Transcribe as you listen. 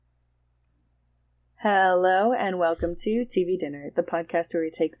Hello and welcome to TV Dinner, the podcast where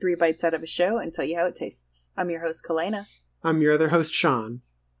we take 3 bites out of a show and tell you how it tastes. I'm your host, Kalena. I'm your other host, Sean.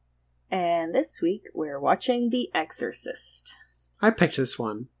 And this week we're watching The Exorcist. I picked this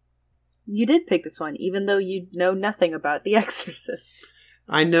one. You did pick this one, even though you know nothing about The Exorcist.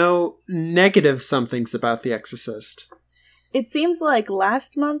 I know negative somethings about The Exorcist. It seems like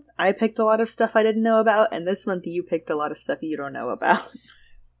last month I picked a lot of stuff I didn't know about, and this month you picked a lot of stuff you don't know about.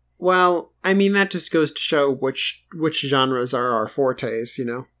 Well, I mean, that just goes to show which genres are our fortes, you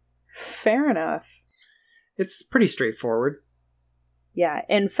know? Fair enough. It's pretty straightforward. Yeah,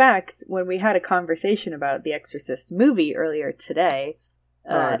 in fact, when we had a conversation about the Exorcist movie earlier today,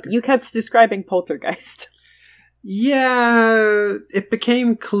 you kept describing Poltergeist. Yeah, it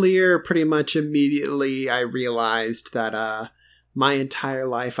became clear pretty much immediately. I realized that my entire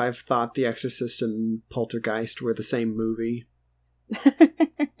life I've thought The Exorcist and Poltergeist were the same movie.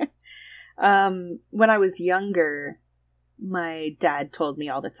 When I was younger, my dad told me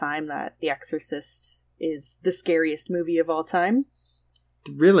all the time that The Exorcist is the scariest movie of all time.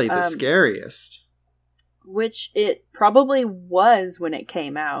 Really, the scariest? Which it probably was when it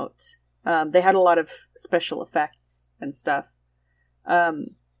came out. They had a lot of special effects and stuff.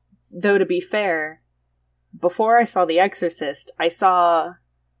 Though, to be fair, before I saw The Exorcist, I saw,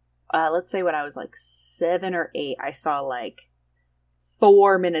 let's say when I was like 7 or 8, I saw like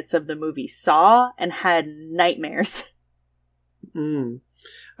 4 minutes of the movie Saw and had nightmares.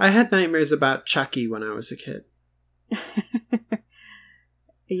 I had nightmares about Chucky when I was a kid.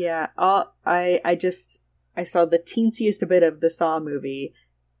 Yeah, I saw the teensiest bit of the Saw movie,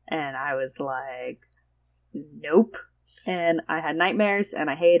 and I was like, nope. And I had nightmares,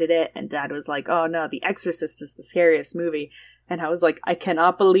 and I hated it, and Dad was like, oh no, The Exorcist is the scariest movie. And I was like, I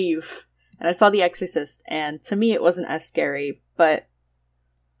cannot believe. And I saw The Exorcist, and to me it wasn't as scary, but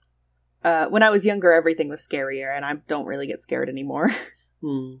when I was younger, everything was scarier, and I don't really get scared anymore.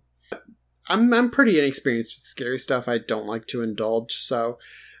 I'm pretty inexperienced with scary stuff. I don't like to indulge, so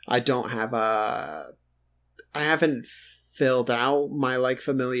I don't have I haven't filled out my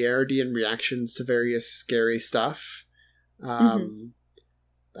familiarity and reactions to various scary stuff. I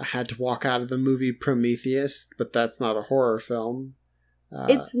had to walk out of the movie Prometheus, but that's not a horror film.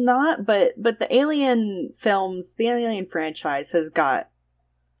 It's not, but the Alien films, the Alien franchise has got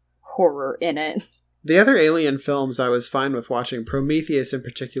horror in it. The other Alien films I was fine with watching. Prometheus in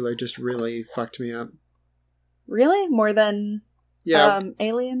particular just really fucked me up. Really? More than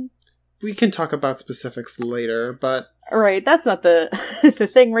Alien? We can talk about specifics later, but... Alright, that's not the the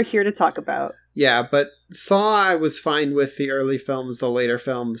thing we're here to talk about. Yeah, but Saw I was fine with the early films, the later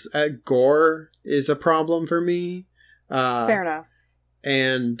films. Gore is a problem for me. Fair enough.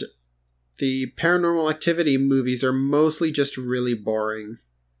 And the Paranormal Activity movies are mostly just really boring.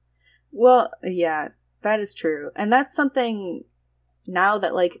 Well, yeah, that is true. And that's something now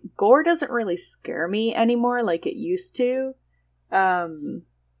that, gore doesn't really scare me anymore like it used to.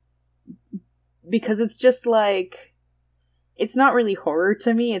 Because it's just it's not really horror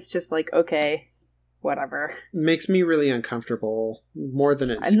to me. It's just okay, whatever. It makes me really uncomfortable more than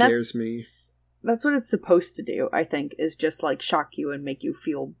it scares me. That's what it's supposed to do, I think, is just shock you and make you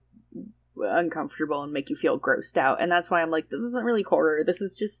feel uncomfortable and make you feel grossed out. And that's why I'm this isn't really horror. This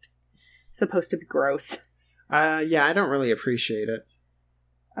is just supposed to be gross. Yeah, I don't really appreciate it.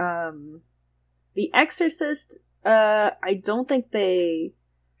 The Exorcist, I don't think they're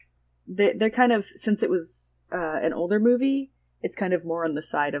kind of, since it was an older movie, it's kind of more on the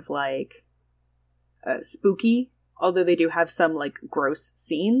side of spooky, although they do have some gross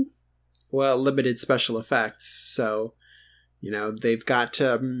scenes. Well, limited special effects, so they've got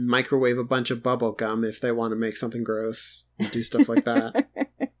to microwave a bunch of bubble gum if they want to make something gross and do stuff like that.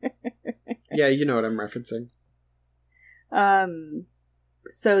 Yeah, you know what I'm referencing.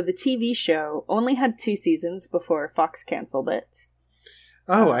 So the TV show only had 2 seasons before Fox canceled it.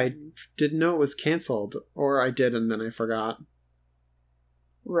 Oh, I didn't know it was canceled. Or I did and then I forgot.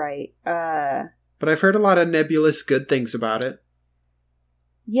 Right. But I've heard a lot of nebulous good things about it.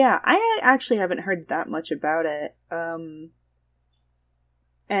 Yeah, I actually haven't heard that much about it.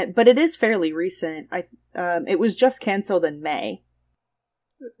 But it is fairly recent. It was just canceled in May.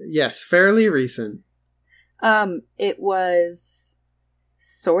 Yes, fairly recent. It was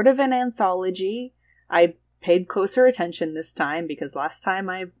sort of an anthology. I paid closer attention this time because last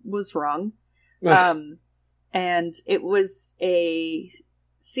time I was wrong. And it was a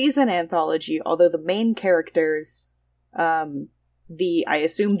season anthology, although the main characters, I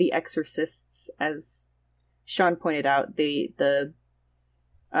assume the exorcists, as Sean pointed out, the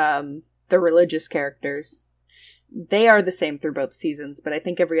religious characters, they are the same through both seasons, but I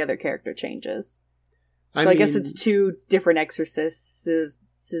think every other character changes. I guess it's 2 different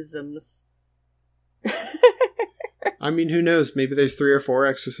exorcisms. I mean, who knows? Maybe there's 3 or 4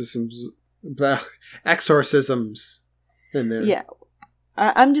 exorcisms in there. Yeah.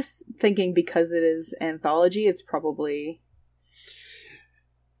 I'm just thinking because it is anthology, it's probably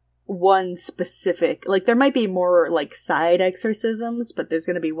one specific... Like, there might be more, like, side exorcisms, but there's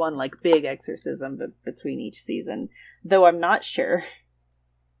going to be one, like, big exorcism between each season. Though I'm not sure.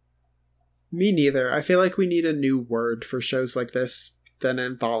 Me neither. I feel like we need a new word for shows like this than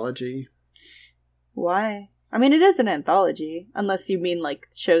anthology. Why? I mean, it is an anthology, unless you mean, like,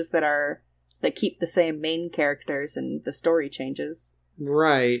 shows that keep the same main characters and the story changes.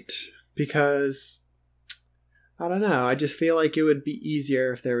 Right. Because, I don't know, I just feel like it would be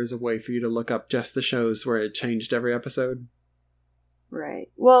easier if there was a way for you to look up just the shows where it changed every episode.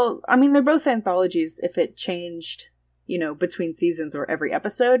 Right. Well, I mean, they're both anthologies if it changed, between seasons or every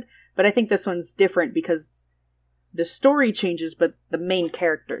episode, but I think this one's different because the story changes, but the main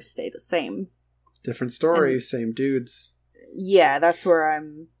characters stay the same. Different stories, same dudes. Yeah, that's where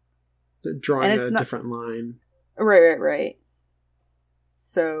I'm... Drawing a different line. Right.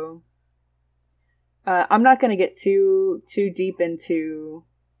 So, I'm not going to get too deep into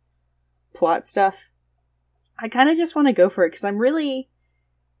plot stuff. I kind of just want to go for it, because I'm really...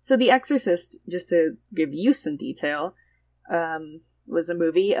 So The Exorcist, just to give you some detail, was a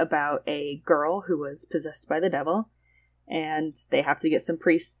movie about a girl who was possessed by the devil, and they have to get some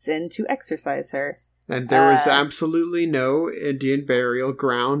priests in to exorcise her. And there was absolutely no Indian burial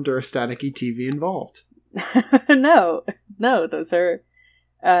ground or staticky TV involved. No, those are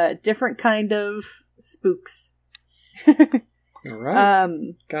different kind of spooks. All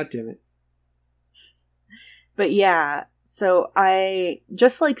right. God damn it. But yeah, so I,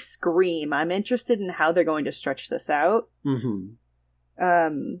 just like Scream, I'm interested in how they're going to stretch this out. Mm-hmm.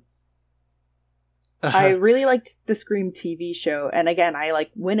 I really liked the Scream TV show, and again, I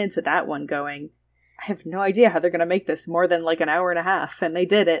went into that one going, I have no idea how they're going to make this more than an hour and a half, and they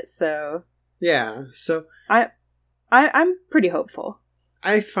did it, so... Yeah, so... I'm pretty hopeful.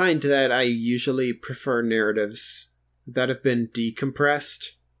 I find that I usually prefer narratives that have been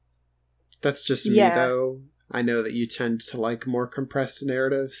decompressed. That's just me, though. I know that you tend to like more compressed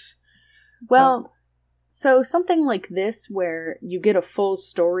narratives. Well, so something like this, where you get a full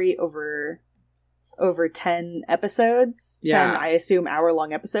story over 10 episodes, 10, I assume,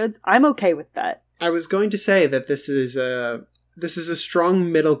 hour-long episodes, I'm okay with that. I was going to say that this is a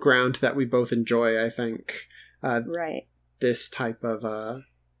strong middle ground that we both enjoy, I think. Right. This type of,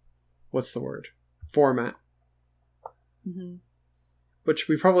 what's the word? Format. Mm-hmm. Which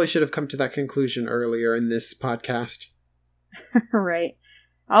we probably should have come to that conclusion earlier in this podcast. Right.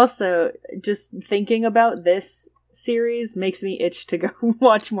 Also, just thinking about this series makes me itch to go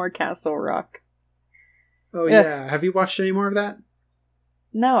watch more Castle Rock. Oh, yeah. Have you watched any more of that?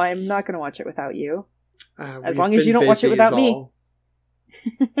 No, I'm not going to watch it without you. As long as you don't watch it without me.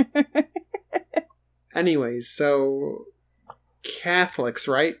 Anyways, so Catholics,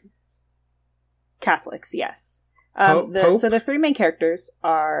 right? Catholics, yes. Pope? So the 3 main characters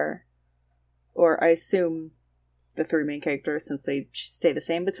are, or I assume the 3 main characters, since they stay the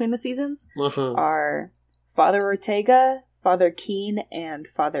same between the seasons, are Father Ortega, Father Keene, and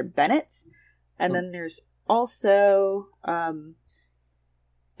Father Bennett. And then there's also a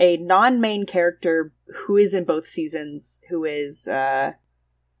non-main character who is in both seasons, who is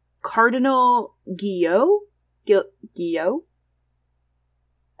Cardinal Guillot?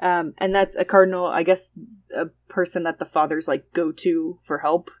 And that's a cardinal, I guess, a person that the fathers go to for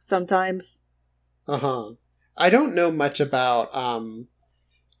help sometimes. I don't know much about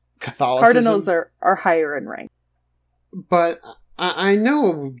Catholicism. Cardinals are higher in rank. But I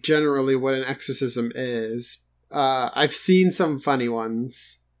know generally what an exorcism is. I've seen some funny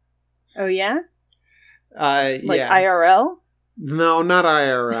ones. Oh, yeah? Yeah. IRL? No, not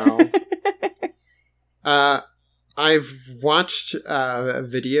IRL. I've watched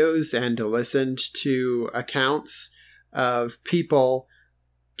videos and listened to accounts of people,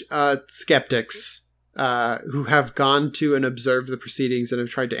 skeptics, who have gone to and observed the proceedings and have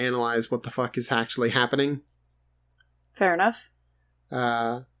tried to analyze what the fuck is actually happening. Fair enough.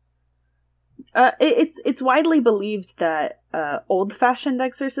 It's widely believed that old-fashioned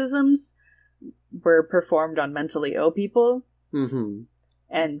exorcisms were performed on mentally ill people. Mm-hmm.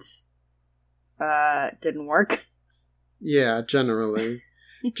 And didn't work. Yeah, generally.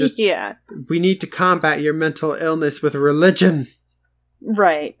 Yeah. We need to combat your mental illness with religion.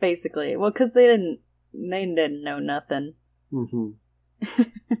 Right, basically. Well, because they didn't know nothing. Mm-hmm.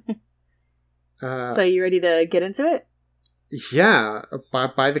 So you ready to get into it? Yeah,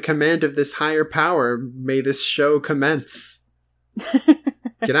 by the command of this higher power, may this show commence.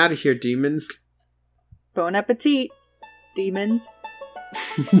 Get out of here, demons. Bon appetit, demons.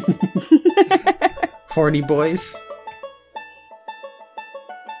 Horny boys.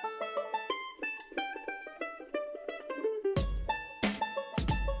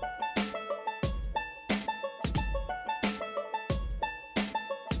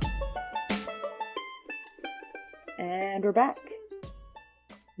 And we're back.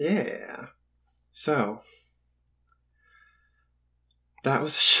 Yeah. So, that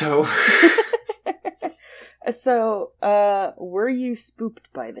was a show. So, were you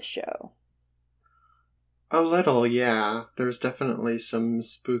spooked by the show? A little, yeah. There's definitely some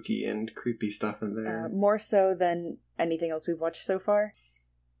spooky and creepy stuff in there. More so than anything else we've watched so far?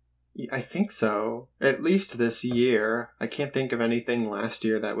 I think so. At least this year. I can't think of anything last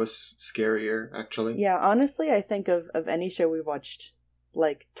year that was scarier, actually. Yeah, honestly, I think of any show we've watched,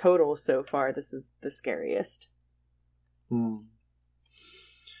 like, total so far, this is the scariest.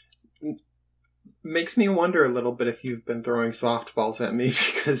 Makes me wonder a little bit if you've been throwing softballs at me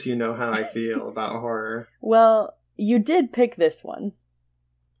because you know how I feel about horror. Well, you did pick this one.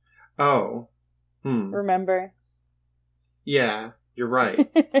 Oh. Remember? Yeah, you're right.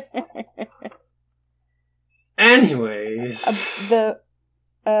 Anyways.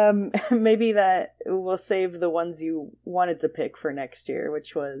 Maybe that we'll save the ones you wanted to pick for next year,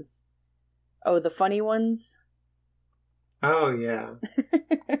 which was, the funny ones? Oh, yeah.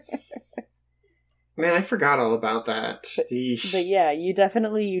 Man, I forgot all about that. But yeah, you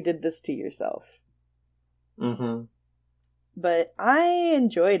did this to yourself. Mm-hmm. But I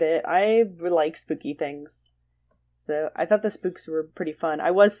enjoyed it. I like spooky things. So I thought the spooks were pretty fun.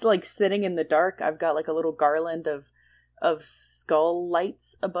 I was, like, sitting in the dark. I've got, like, a little garland of skull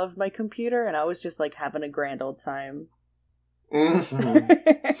lights above my computer, and I was just, like, having a grand old time. Mm-hmm.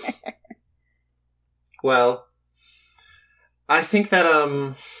 Well, I think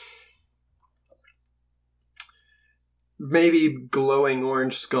that, maybe glowing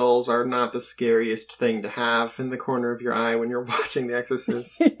orange skulls are not the scariest thing to have in the corner of your eye when you're watching The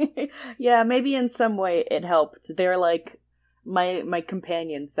Exorcist. Yeah, maybe in some way it helped. They're like my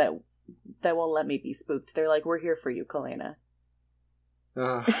companions that won't let me be spooked. They're like, we're here for you, Kalena.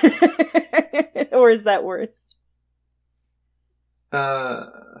 Or is that worse?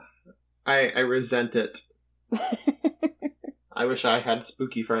 I resent it. I wish I had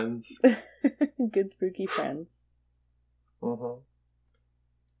spooky friends. Good spooky friends. Uh-huh.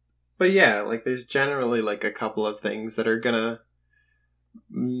 But yeah, like, there's generally, like, a couple of things that are gonna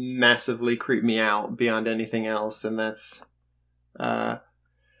massively creep me out beyond anything else, and that's, there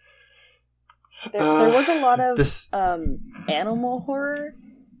was a lot of, animal horror.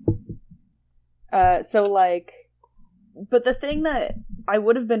 So, like, but the thing that I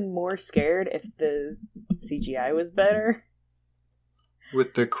would have been more scared if the CGI was better.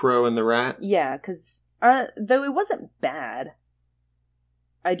 With the crow and the rat? Yeah, because though it wasn't bad,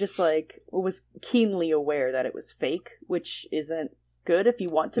 I just, like, was keenly aware that it was fake, which isn't good if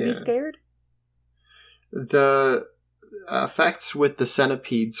you want to be scared. The effects with the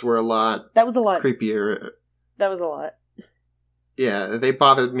centipedes were a lot... That was a lot. Creepier. That was a lot. Yeah, they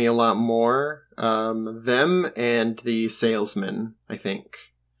bothered me a lot more. Them and the salesman, I think.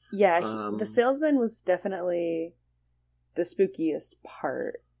 Yeah, the salesman was definitely the spookiest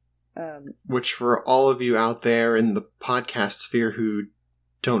part. Which, for all of you out there in the podcast sphere who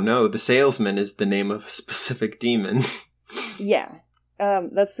don't know, the salesman is the name of a specific demon. Yeah.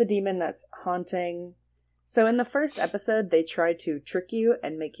 That's the demon that's haunting. So in the first episode, they try to trick you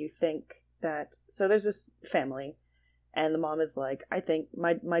and make you think that... So there's this family, and the mom is like, I think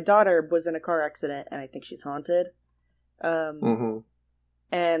my daughter was in a car accident, and I think she's haunted. And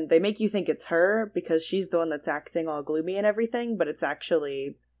they make you think it's her, because she's the one that's acting all gloomy and everything, but it's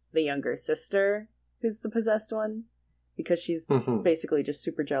actually the younger sister who's the possessed one, because she's basically just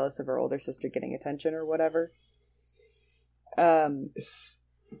super jealous of her older sister getting attention or whatever. It's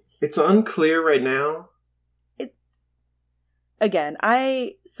unclear right now.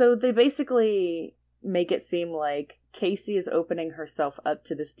 So they basically make it seem like Casey is opening herself up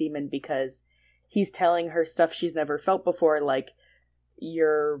to this demon because he's telling her stuff she's never felt before, like,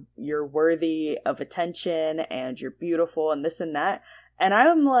 you're worthy of attention and you're beautiful and this and that. And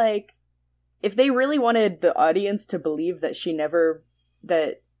I'm like, if they really wanted the audience to believe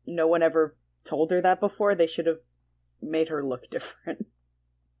that no one ever told her that before, they should have made her look different.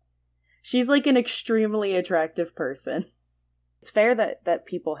 She's like an extremely attractive person. It's fair that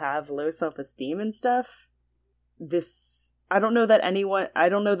people have low self-esteem and stuff. I don't know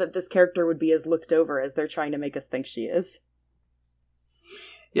that this character would be as looked over as they're trying to make us think she is.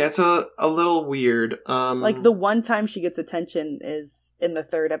 Yeah, it's a little weird. Like, the one time she gets attention is in the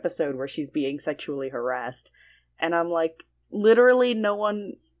 3rd episode where she's being sexually harassed. And I'm like, literally no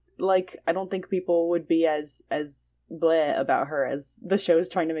one, like, I don't think people would be as bleh about her as the show's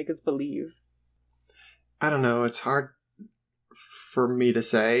trying to make us believe. I don't know, it's hard for me to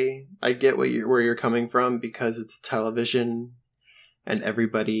say. I get where you're coming from because it's television and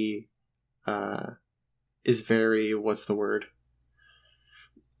everybody is very, what's the word?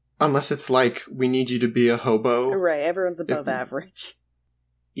 Unless it's like, we need you to be a hobo. Right, everyone's above average.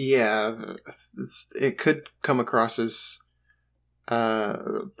 Yeah, it could come across as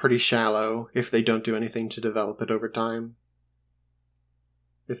pretty shallow if they don't do anything to develop it over time.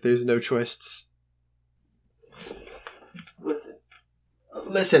 If there's no twists. Listen.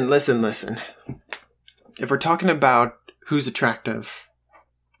 If we're talking about who's attractive,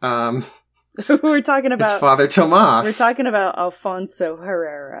 We're talking about... It's Father Tomas. We're talking about Alfonso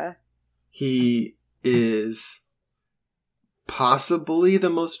Herrera. He is possibly the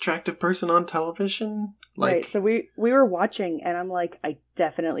most attractive person on television. Like, right, so we were watching, and I'm like, I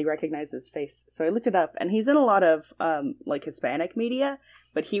definitely recognize his face. So I looked it up, and he's in a lot of, like, Hispanic media,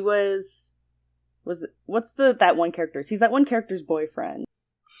 but he what's that one character's? He's that one character's boyfriend.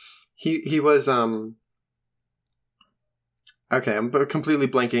 He was, okay, I'm completely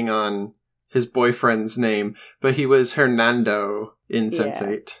blanking on his boyfriend's name, but he was Hernando in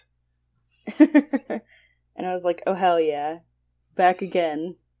Sense8. And I was like, oh hell yeah. Back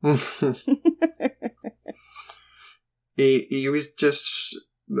again. He was just...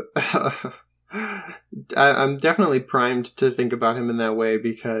 I'm definitely primed to think about him in that way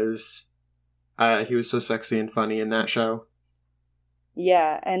because he was so sexy and funny in that show.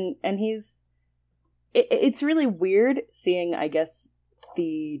 Yeah, and he's... It's really weird seeing, I guess,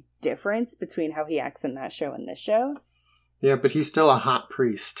 the difference between how he acts in that show and this show. Yeah, but he's still a hot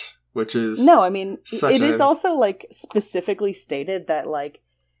priest, which is... No, I mean, it is also, like, specifically stated that, like,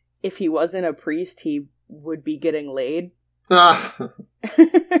 if he wasn't a priest, he would be getting laid. But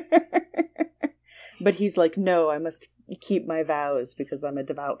he's like, no, I must keep my vows because I'm a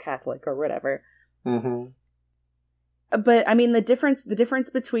devout Catholic or whatever. Mm-hmm. But, I mean, the difference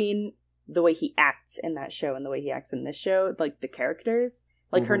between the way he acts in that show and the way he acts in this show, like, the characters,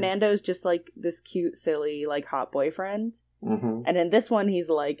 like, mm-hmm. Hernando's just, like, this cute, silly, like, hot boyfriend. Mm-hmm. And in this one, he's,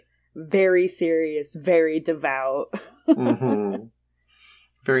 like, very serious, very devout. Mm-hmm.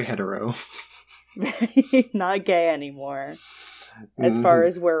 Very hetero. Not gay anymore, as mm-hmm. far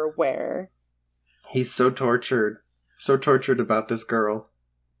as we're aware. He's so tortured about this girl.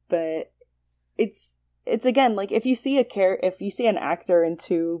 But it's again, like, if you see an actor in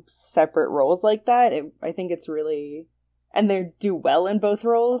 2 separate roles like that, I think it's really, and they do well in both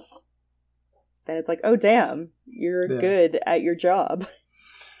roles, then it's like, oh damn, you're good at your job.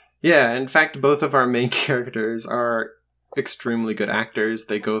 Yeah, in fact, both of our main characters are extremely good actors.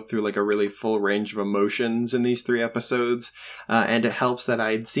 They go through, like, a really full range of emotions in these 3 episodes, and it helps that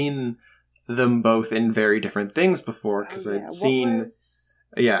I'd seen them both in very different things before, because I'd seen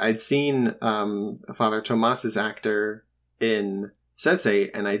Father Tomas's actor in Sense8,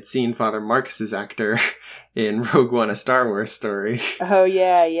 and I'd seen Father Marcus's actor in Rogue One, A Star Wars Story. Oh,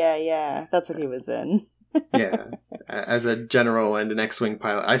 yeah. That's what he was in. Yeah, as a general and an X-Wing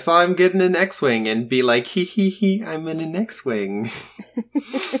pilot. I saw him get in an X-Wing and be like, hee, I'm in an X-Wing.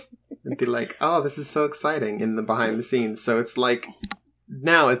 And be like, oh, this is so exciting in the behind the scenes. So it's like,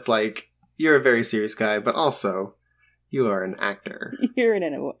 now it's like, you're a very serious guy, but also, you are an actor. You're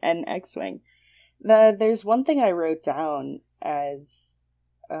in an X-Wing. There's one thing I wrote down as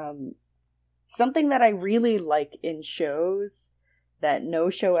something that I really like in shows that no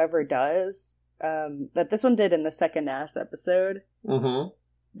show ever does, that this one did in the second Ass episode, mm-hmm.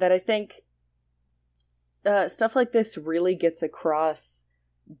 that I think stuff like this really gets across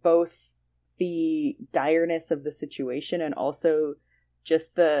both the direness of the situation and also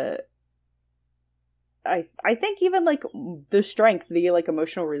just I think even, like, the strength, the, like,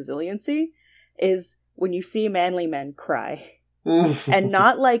 emotional resiliency is when you see manly men cry. And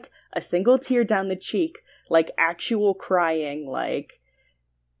not, like, a single tear down the cheek, like, actual crying, like...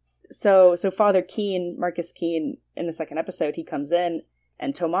 So Father Keen, Marcus Keen, in the second episode, he comes in,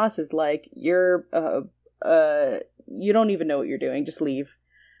 and Tomas is like, you don't even know what you're doing, just leave.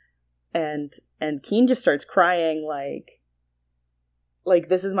 And Keen just starts crying, like,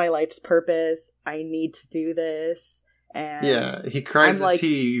 this is my life's purpose, I need to do this. And yeah, he cries as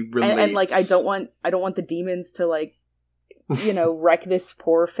he relates. And like, I don't want the demons to, like, wreck this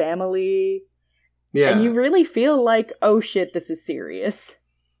poor family. Yeah. And you really feel like, oh shit, this is serious.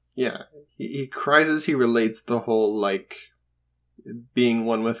 Yeah, he cries as he relates the whole, like, being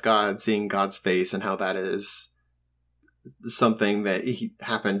one with God, seeing God's face, and how that is something that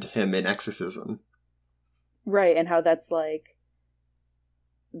happened to him in exorcism. Right, and how that's like,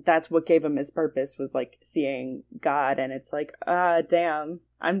 that's what gave him his purpose, was like seeing God, and it's like, damn,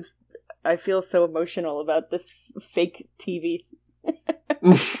 I feel so emotional about this fake TV.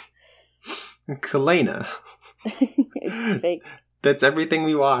 Kalena. It's fake. That's everything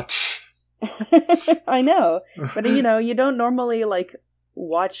we watch. I know, but you don't normally like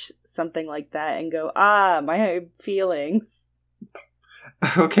watch something like that and go, my feelings.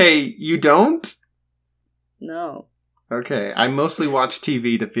 Okay, you don't? No. Okay, I mostly watch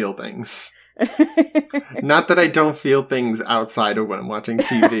TV to feel things. Not that I don't feel things outside of when I'm watching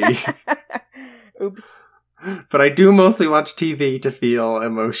TV. Oops. But I do mostly watch TV to feel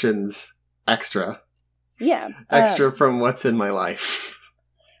emotions extra. Yeah. Extra from what's in my life.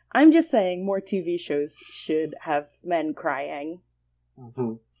 I'm just saying more TV shows should have men crying.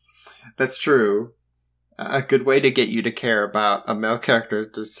 Mm-hmm. That's true. A good way to get you to care about a male character is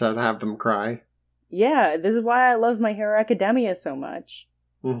just to have them cry. Yeah, this is why I love My Hero Academia so much.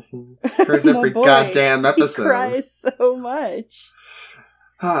 Mm-hmm. Cries every goddamn episode. He cries so much.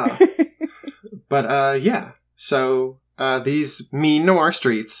 But, yeah. So, these mean noir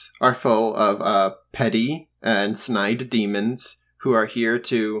streets are full of petty and snide demons who are here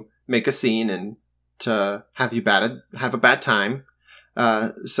to make a scene and to have a bad time.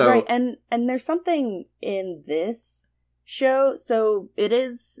 Right, and there's something in this show, so it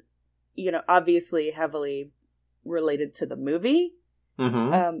is, obviously heavily related to the movie,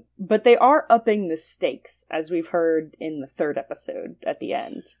 but they are upping the stakes, as we've heard in the 3rd episode at the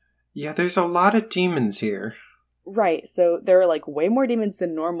end. Yeah, there's a lot of demons here. Right, so there are like way more demons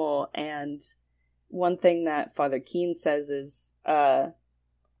than normal, and one thing that Father Keen says is,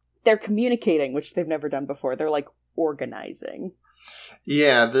 they're communicating, which they've never done before. They're like organizing.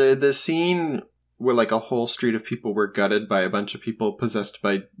 Yeah, the scene where like a whole street of people were gutted by a bunch of people possessed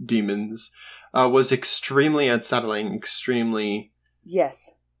by demons was extremely unsettling, extremely...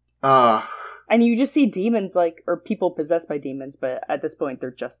 Yes. And you just see demons, like, or people possessed by demons, but at this point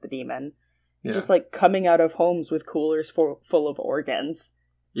they're just the demon. Yeah. Just like coming out of homes with coolers full of organs.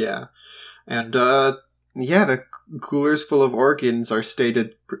 Yeah. And, the coolers full of organs are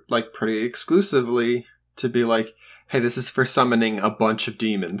stated, like, pretty exclusively to be like, hey, this is for summoning a bunch of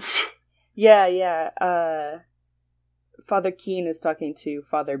demons. Yeah. Father Keen is talking to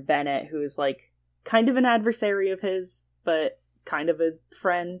Father Bennett, who is, like, kind of an adversary of his, but kind of a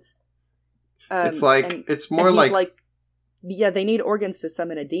friend. It's more like... Yeah, they need organs to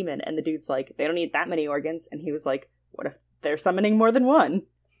summon a demon, and the dude's like, they don't need that many organs, and he was like, what if they're summoning more than one?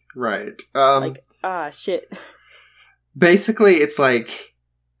 Right. Shit. Basically, it's like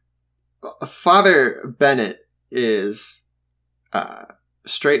Father Bennett is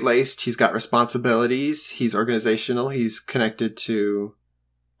straight-laced. He's got responsibilities. He's organizational. He's connected to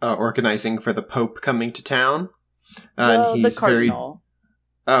organizing for the Pope coming to town. And he's the Cardinal.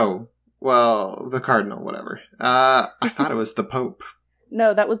 The Cardinal, whatever. I thought it was the Pope.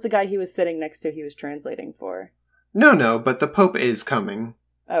 No, that was the guy he was sitting next to he was translating for. No, but the Pope is coming.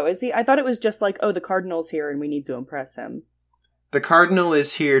 Oh, is he? I thought it was just like, the Cardinal's here and we need to impress him. The Cardinal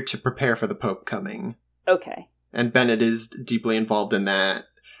is here to prepare for the Pope coming. Okay. And Bennett is deeply involved in that.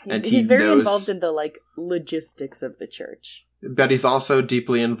 He's very involved in the, like, logistics of the church. But he's also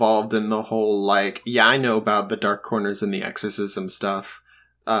deeply involved in the whole, like, I know about the dark corners and the exorcism stuff.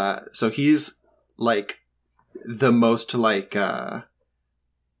 So he's, like, the most, like,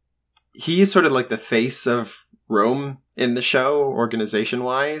 he is sort of like the face of Rome in the show,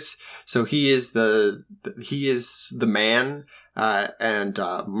 organization-wise. So he is the man, and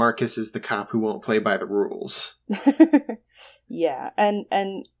Marcus is the cop who won't play by the rules. Yeah,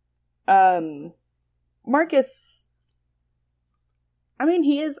 and Marcus, I mean,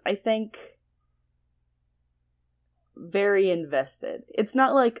 he is, I think, very invested. It's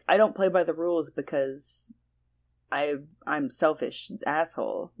not like I don't play by the rules because I'm selfish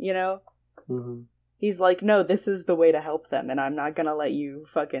asshole, you know? Mm-hmm. He's like, no, this is the way to help them, and I'm not gonna let you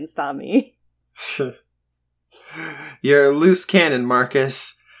fucking stop me. You're a loose cannon,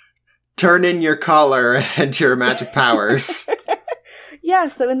 Marcus. Turn in your collar and your magic powers. Yeah,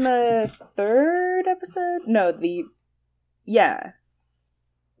 so in the 3rd episode? No, yeah.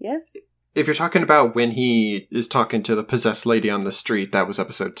 Yes? If you're talking about when he is talking to the possessed lady on the street, that was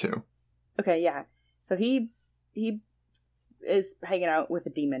episode 2. Okay, yeah. So he is hanging out with a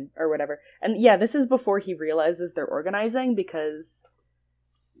demon or whatever. And yeah, this is before he realizes they're organizing because,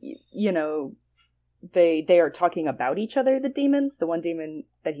 you know, they are talking about each other, the demons. The one demon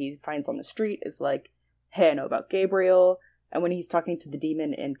that he finds on the street is like, hey, I know about Gabriel. And when he's talking to the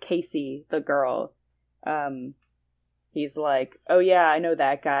demon in Casey, the girl, he's like, oh yeah, I know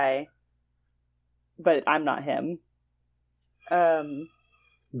that guy, but I'm not him.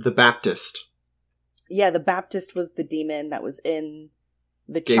 The Baptist. Yeah, the Baptist was the demon that was in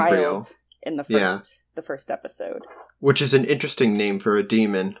the Gabriel. child in the first episode. Which is an interesting name for a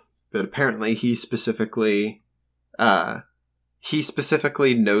demon, but apparently he specifically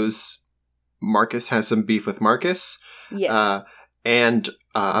knows Marcus has some beef with Marcus. Yes. And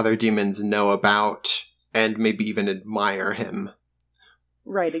other demons know about and maybe even admire him.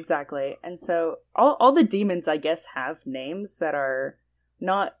 Right, exactly. And so all the demons, I guess, have names that are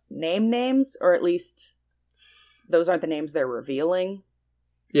not names, or at least those aren't the names they're revealing.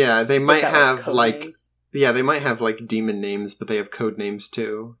 Yeah, they might have names. they might have like demon names, but they have code names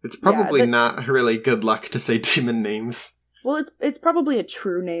too. It's probably not really good luck to say demon names. Well, it's probably a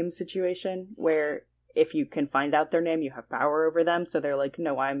true name situation where if you can find out their name, you have power over them. So they're like,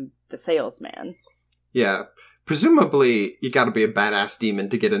 no, I'm the salesman. Yeah. Presumably, you gotta be a badass demon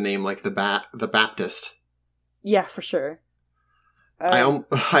to get a name like the Baptist. Yeah, for sure. I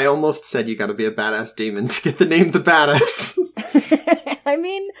almost said you gotta be a badass demon to get the name the Badass. I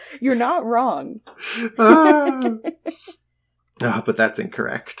mean, you're not wrong. But that's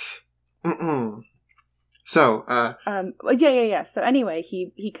incorrect. So, yeah. So anyway,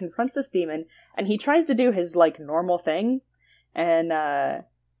 he confronts this demon, and he tries to do his, like, normal thing, and,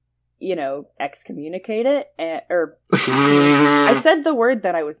 excommunicate it, I said the word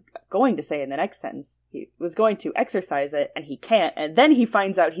that I was going to say in the next sentence. He was going to exorcise it, and he can't, and then he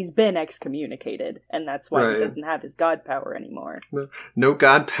finds out he's been excommunicated, and that's why he doesn't have his god power anymore. No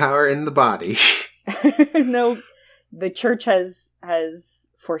god power in the body. No, the church has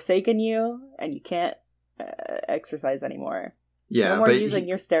forsaken you, and you can't exercise anymore. Yeah, no more using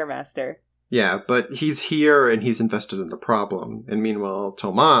your Stairmaster. Yeah, but he's here and he's invested in the problem. And meanwhile,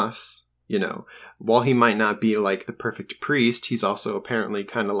 Tomas, while he might not be like the perfect priest, he's also apparently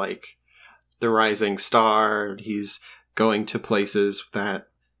kind of like the rising star. He's going to places that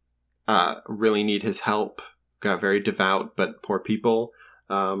really need his help. Got very devout but poor people.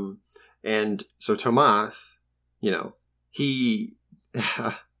 And so Tomas, he,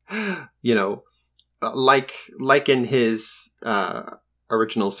 like in his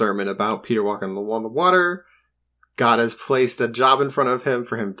original sermon about Peter walking on the water, God has placed a job in front of him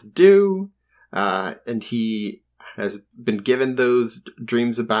for him to do, and he has been given those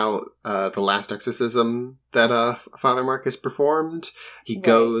dreams about the last exorcism that Father Marcus performed. He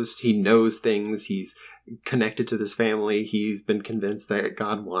goes, he knows things, he's connected to this family, he's been convinced that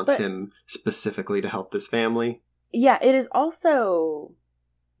God wants him specifically to help this family. Yeah, it is also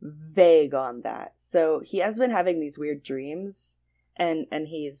vague on that. So he has been having these weird dreams, and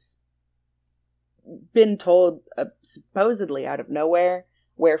he's been told supposedly out of nowhere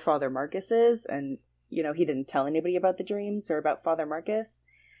where Father Marcus is, and he didn't tell anybody about the dreams or about Father Marcus.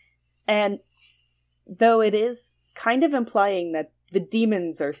 And though it is kind of implying that the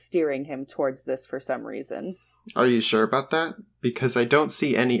demons are steering him towards this for some reason. Are you sure about that? Because I don't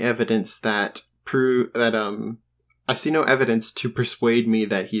see any evidence that I see no evidence to persuade me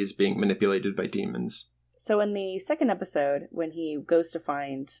that he is being manipulated by demons. So in the second episode, when he goes to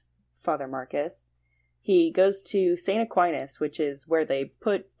find Father Marcus, he goes to St. Aquinas, which is where they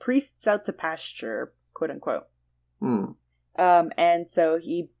put priests out to pasture, quote unquote. And so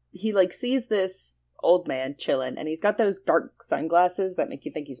he like sees this old man chilling, and he's got those dark sunglasses that make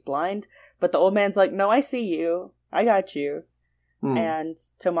you think he's blind, but the old man's like, no, I see you. I got you. And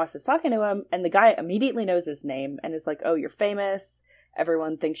Tomas is talking to him, and the guy immediately knows his name and is like, oh, you're famous.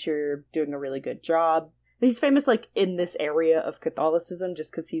 Everyone thinks you're doing a really good job. He's famous, like, in this area of Catholicism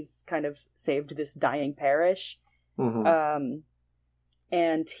just because he's kind of saved this dying parish. And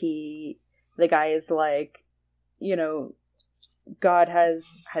the guy is like, God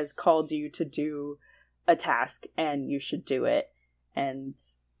has called you to do a task and you should do it. And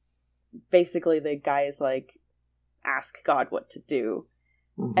basically the guy is like, ask God what to do.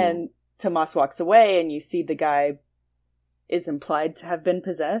 And Tomas walks away, and you see the guy is implied to have been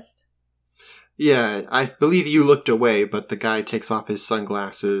possessed. Yeah, I believe you looked away, but the guy takes off his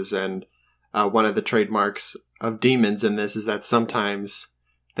sunglasses, and one of the trademarks of demons in this is that sometimes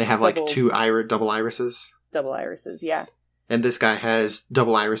they have double irises. Double irises, yeah. And this guy has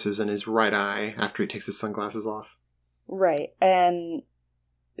double irises in his right eye after he takes his sunglasses off. Right, and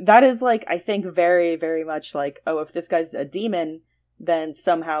that is, like, I think very, very much like, oh, if this guy's a demon, then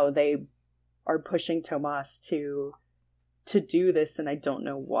somehow they are pushing Tomas to do this, and I don't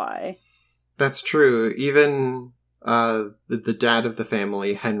know why. That's true. Even the dad of the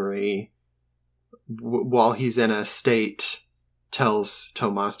family, Henry, while he's in a state tells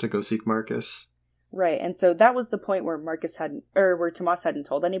Tomas to go seek Marcus. Right, and so that was the point where where Tomas hadn't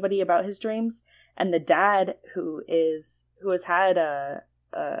told anybody about his dreams, and the dad, who has had a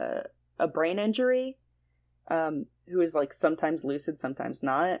brain injury, who is like sometimes lucid, sometimes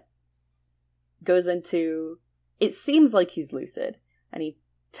not, goes into, it seems like he's lucid, and he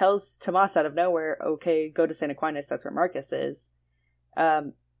tells Tomas out of nowhere, okay, go to St. Aquinas, that's where Marcus is.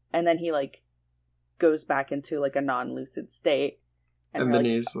 And then he like goes back into like a non-lucid state. And then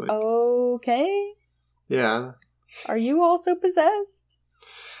he's like, okay. Yeah. Are you also possessed?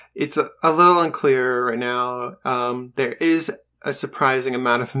 It's a little unclear right now. There is a surprising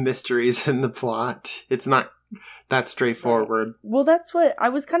amount of mysteries in the plot. It's not that straightforward. Right. Well, that's what I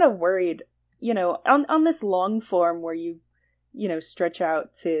was kind of worried, on this long form where you stretch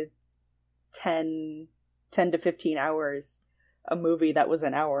out to 10 to 15 hours, a movie that was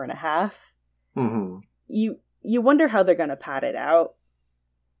an hour and a half. Mm-hmm. You wonder how they're going to pad it out.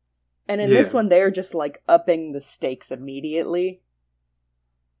 And in this one, they're just like upping the stakes immediately.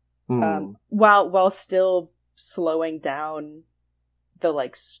 While still slowing down the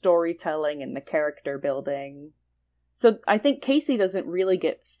like storytelling and the character building. So I think Casey doesn't really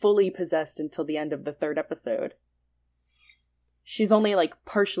get fully possessed until the end of the 3rd episode. She's only like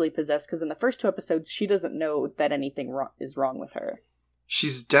partially possessed because in the first 2 episodes she doesn't know that anything is wrong with her.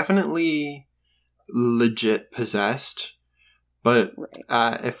 She's definitely legit possessed, but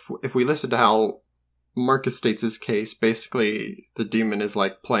if we listen to how Marcus states his case, basically the demon is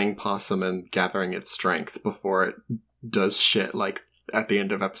like playing possum and gathering its strength before it does shit. Like at the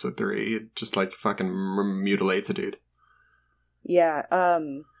end of episode 3, it just like fucking mutilates a dude. Yeah.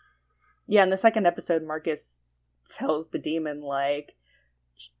 In the 2nd episode, Marcus tells the demon, like,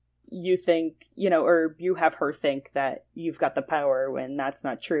 you think, or you have her think that you've got the power when that's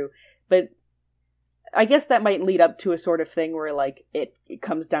not true. But I guess that might lead up to a sort of thing where, like, it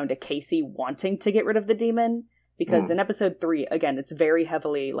comes down to Casey wanting to get rid of the demon. Because in episode 3, again, it's very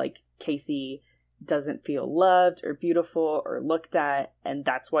heavily, like, Casey doesn't feel loved or beautiful or looked at, and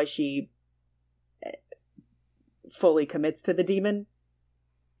that's why she fully commits to the demon.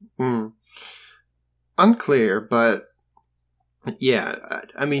 Unclear, but yeah,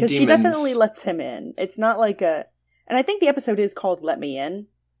 I mean, because she definitely lets him in. It's not like and I think the episode is called "Let Me In."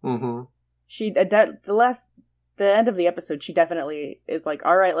 Mm-hmm. She the end of the episode, she definitely is like,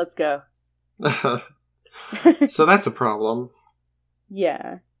 "All right, let's go." So that's a problem.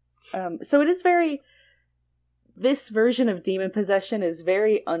 Yeah. So it is this version of demon possession is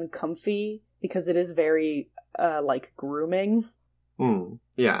very uncomfy because it is very like grooming.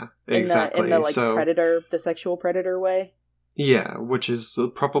 Yeah, exactly. In the like predator, the sexual predator way. Yeah, which is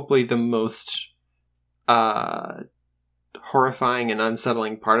probably the most horrifying and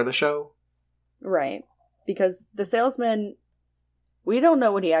unsettling part of the show. Right. Because the salesman, we don't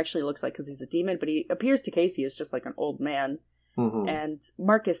know what he actually looks like because he's a demon, but he appears to Casey as just like an old man. Mm-hmm. And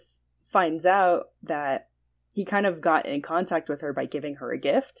Marcus finds out that he kind of got in contact with her by giving her a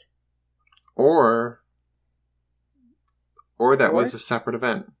gift. Or that was a separate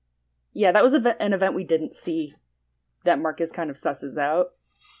event. Yeah, that was an event we didn't see that Marcus kind of susses out.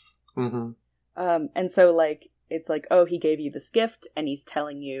 Mm-hmm. And so, like, it's like, oh, he gave you this gift, and he's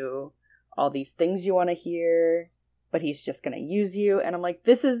telling you all these things you want to hear, but he's just going to use you. And I'm like,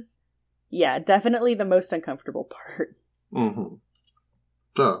 this is, definitely the most uncomfortable part. Mm-hmm.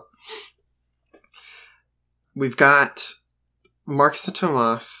 So, we've got Marcus and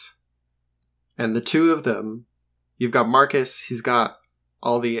Tomas, and the two of them. You've got Marcus, he's got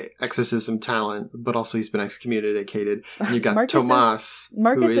all the exorcism talent, but also he's been excommunicated. And you've got Tomas.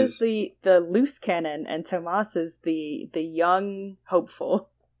 Marcus is the loose cannon, and Tomas is the young hopeful.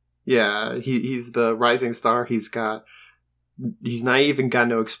 Yeah, he's the rising star. He's naive and got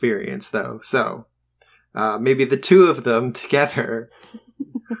no experience, though. So, maybe the two of them together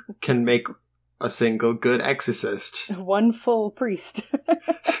can make a single good exorcist. One full priest.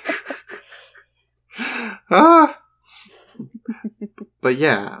 But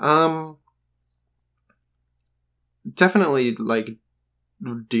yeah, definitely, like,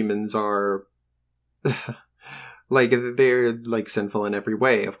 demons are, like, they're, like, sinful in every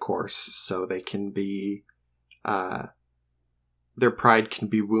way, of course, so they can be, their pride can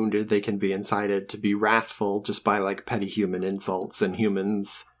be wounded, they can be incited to be wrathful just by, like, petty human insults, and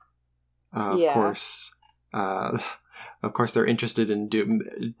humans, of course, they're interested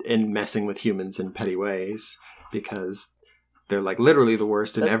in messing with humans in petty ways, because they're, like, literally the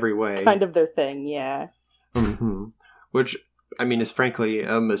worst in every way. Kind of their thing, yeah. Mm-hmm. Which, I mean, is frankly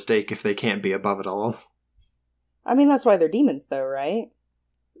a mistake if they can't be above it all. I mean, that's why they're demons, though, right?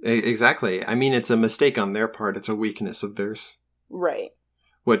 Exactly. I mean, it's a mistake on their part. It's a weakness of theirs. Right.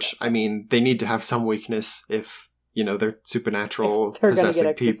 Which, I mean, they need to have some weakness if, they're supernatural, If they're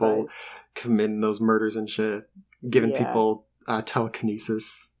possessing people, committing those murders and shit, giving people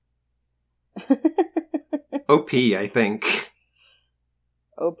telekinesis. OP, I think.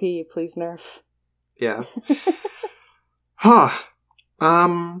 OP, please nerf. Yeah. Huh.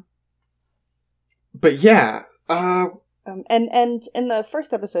 But yeah. And in the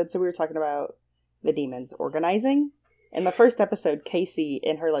first episode, so we were talking about the demons organizing. In the first episode, Casey,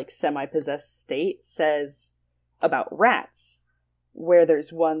 in her like semi-possessed state, says about rats, where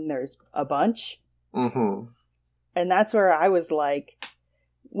there's one, there's a bunch. Mm-hmm. And that's where I was like,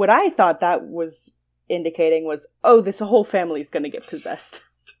 what I thought that was indicating was, oh, this whole family's gonna get possessed.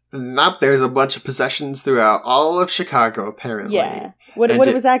 Nope, there's a bunch of possessions throughout all of Chicago, apparently. Yeah. What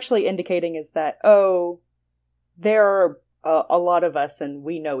it was actually indicating is that, oh, there are a lot of us and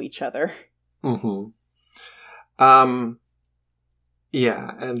we know each other. Mm-hmm.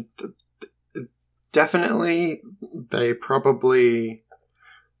 Yeah, and definitely they probably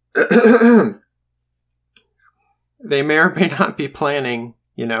they may or may not be planning,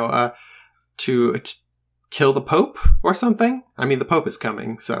 to kill the Pope or something. I mean, the Pope is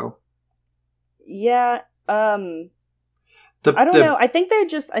coming, so. Yeah, I don't know. I think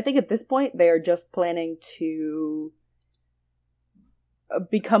at this point they are just planning to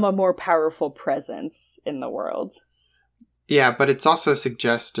become a more powerful presence in the world. Yeah, but it's also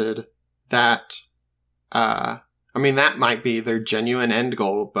suggested that, that might be their genuine end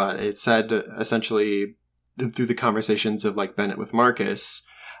goal, but it said essentially through the conversations of like Bennett with Marcus,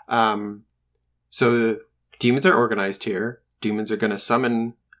 so the demons are organized here. Demons are going to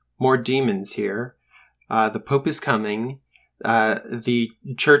summon more demons here. The Pope is coming. The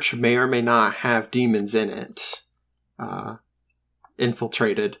church may or may not have demons in it.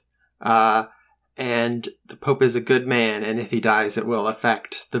 Infiltrated. And the Pope is a good man, and if he dies, it will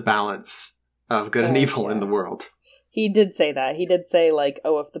affect the balance of good and evil in the world. He did say that. He did say, like,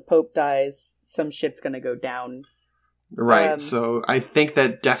 oh, if the Pope dies, some shit's gonna go down. Right, so I think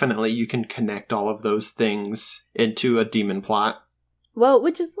that definitely you can connect all of those things into a demon plot. Well,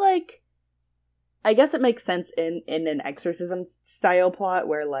 which is, like, I guess it makes sense in an exorcism-style plot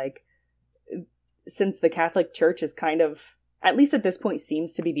where, like, since the Catholic Church is kind of, at least at this point,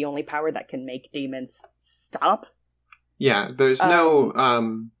 seems to be the only power that can make demons stop. Yeah, there's no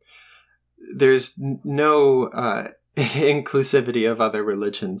inclusivity of other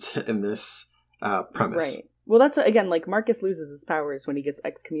religions in this premise. Right. Well, that's what, again, like, Marcus loses his powers when he gets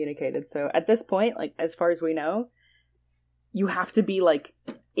excommunicated. So at this point, like, as far as we know, you have to be, like,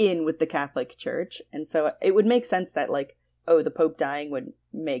 in with the Catholic Church. And so it would make sense that, like, oh, the Pope dying would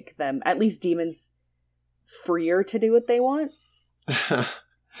make them, at least demons, freer to do what they want.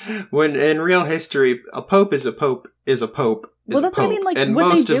 When in real history, a pope is a pope is a pope is well, that's a pope. What I mean. Like, and what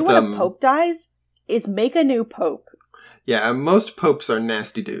most they do of when them, a pope dies is make a new pope. Yeah, and most popes are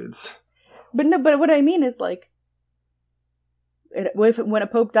nasty dudes. But no, but what I mean is, like, when a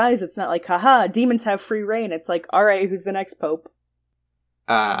pope dies, it's not like, haha, demons have free reign. It's like, all right, who's the next pope?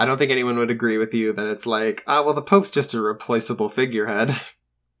 I don't think anyone would agree with you that it's like, well, the Pope's just a replaceable figurehead.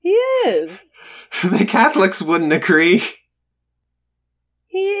 He is. The Catholics wouldn't agree.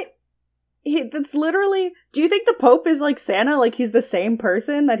 He, that's literally, do you think the Pope is like Santa? Like, he's the same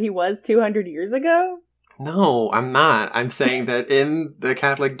person that he was 200 years ago? No, I'm not. I'm saying that in the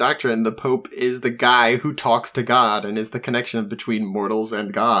Catholic doctrine, the Pope is the guy who talks to God and is the connection between mortals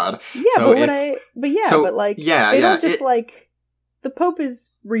and God. Yeah, so they don't just the Pope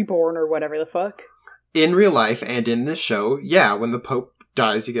is reborn or whatever the fuck. In real life and in this show, yeah, when the Pope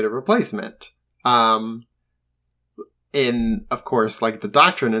dies, you get a replacement. In, of course, like the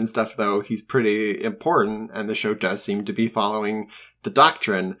doctrine and stuff, though, he's pretty important, and the show does seem to be following the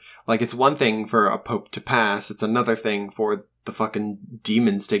doctrine. Like, it's one thing for a pope to pass, it's another thing for the fucking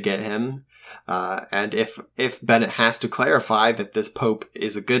demons to get him. And if Bennett has to clarify that this pope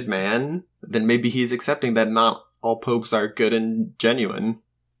is a good man, then maybe he's accepting that not all popes are good and genuine.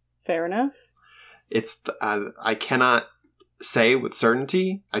 Fair enough. It's, I cannot say with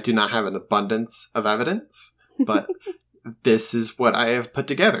certainty, I do not have an abundance of evidence, but this is what I have put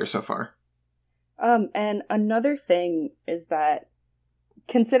together so far. And another thing is that,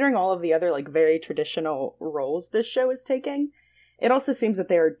 considering all of the other, like, very traditional roles this show is taking, it also seems that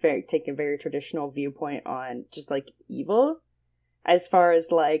they're taking a very traditional viewpoint on just, like, evil, as far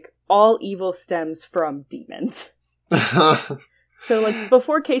as, like, all evil stems from demons. So, like,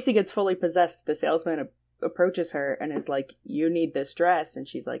 before Casey gets fully possessed, the salesman approaches her and is like, you need this dress, and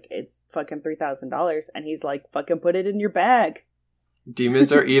she's like, it's fucking $3,000, and he's like, fucking put it in your bag.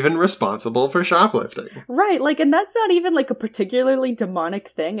 Demons are even responsible for shoplifting. Right, like, and that's not even, like, a particularly demonic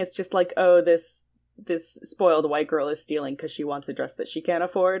thing. It's just like, oh, this spoiled white girl is stealing because she wants a dress that she can't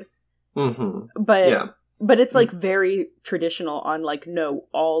afford. Mm-hmm. But it's, like, very traditional on, like, no,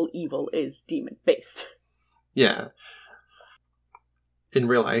 all evil is demon-based. Yeah. In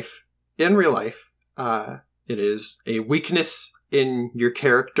real life, it is a weakness in your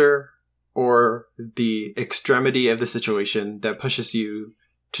character or the extremity of the situation that pushes you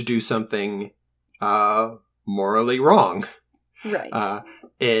to do something morally wrong. Right.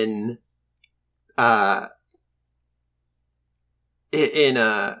 In a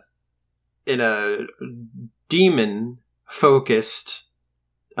demon focused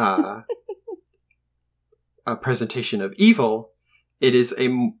a presentation of evil, it is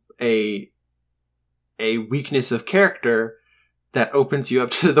a weakness of character that opens you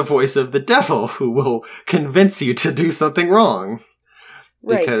up to the voice of the devil, who will convince you to do something wrong.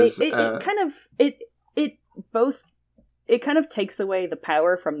 Right. Because it kind of takes away the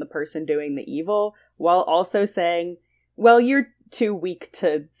power from the person doing the evil, while also saying, well, you're too weak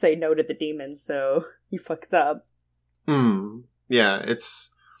to say no to the demon, so you fucked up. Yeah,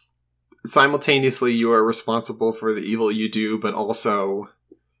 it's simultaneously you are responsible for the evil you do, but also,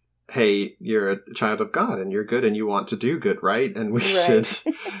 hey, you're a child of God and you're good and you want to do good, right? And we should...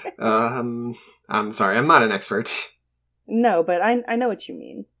 I'm sorry, I'm not an expert. No, but I know what you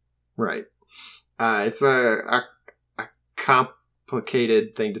mean. Right. It's a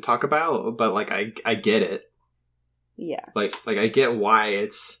complicated thing to talk about, but, like, I get it. Yeah. Like I get why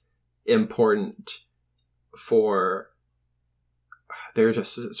it's important for there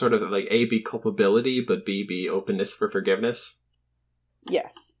just sort of, like, A, be culpability, but B, be openness for forgiveness.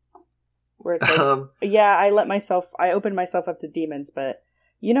 Yes. Where it's like, yeah, I opened myself up to demons, but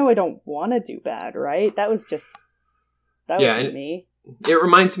I don't want to do bad, right? That wasn't me. It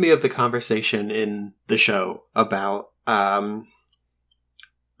reminds me of the conversation in the show about the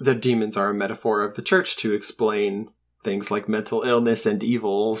demons are a metaphor of the church to explain things like mental illness and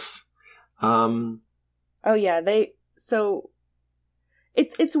evils. Oh yeah,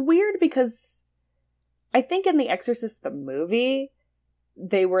 it's weird because I think in The Exorcist the movie,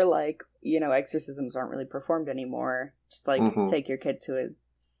 they were like, exorcisms aren't really performed anymore. Just like take your kid to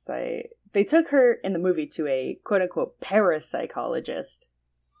they took her in the movie to a quote unquote parapsychologist.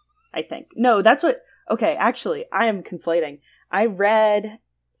 I think. No, that's what. Okay, actually, I am conflating. I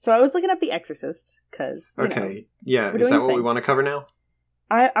was looking up The Exorcist because. Okay, yeah, is that what we want to cover now?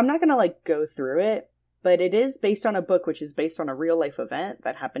 I'm not gonna go through it, but it is based on a book which is based on a real life event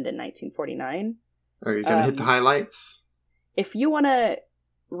that happened in 1949. Are you gonna hit the highlights? If you want to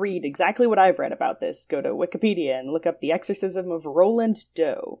read exactly what I've read about this, go to Wikipedia and look up The Exorcism of Roland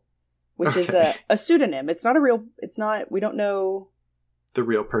Doe, which is a pseudonym. We don't know the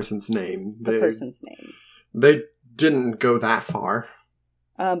real person's name. Person's name. They didn't go that far.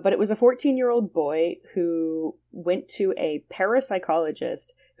 But it was a 14-year-old boy who went to a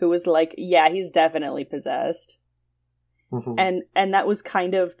parapsychologist who was like, yeah, he's definitely possessed. And that was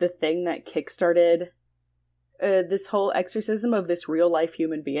kind of the thing that kickstarted this whole exorcism of this real life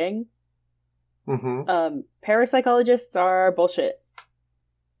human being. Parapsychologists are bullshit.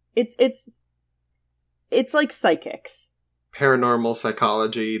 It's like psychics. Paranormal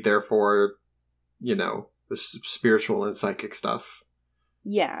psychology, therefore, the spiritual and psychic stuff.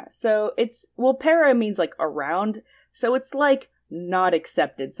 Yeah, so para means like around, so it's like not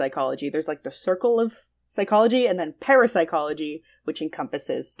accepted psychology. There's like the circle of psychology, and then parapsychology, which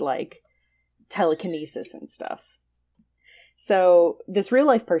encompasses like telekinesis and stuff. So this real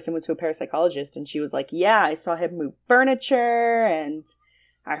life person went to a parapsychologist and she was like, yeah, I saw him move furniture and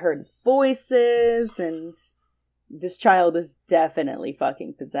I heard voices and this child is definitely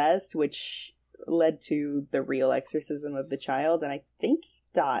fucking possessed, which led to the real exorcism of the child, and I think he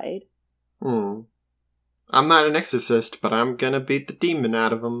died. I'm not an exorcist, but I'm gonna beat the demon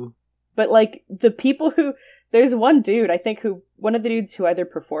out of him. But like the people there's one dude, I think, one of the dudes who either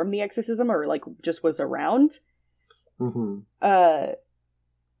performed the exorcism or like just was around, went on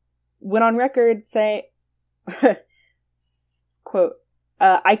record say, quote,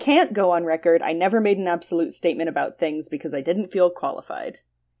 I can't go on record. I never made an absolute statement about things because I didn't feel qualified.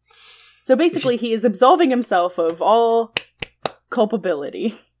 So basically, he is absolving himself of all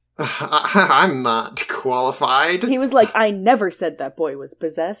culpability. I'm not qualified. He was like, I never said that boy was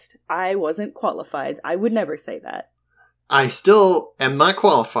possessed. I wasn't qualified. I would never say that. I still am not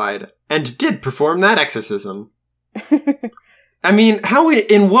qualified and did perform that exorcism. I mean,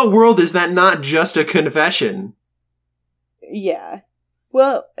 in what world is that not just a confession? Yeah.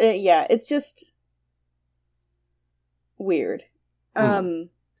 Well, yeah, it's just weird.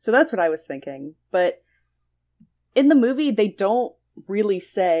 So that's what I was thinking. But in the movie, they don't really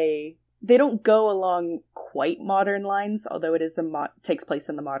say, they don't go along quite modern lines, although it is takes place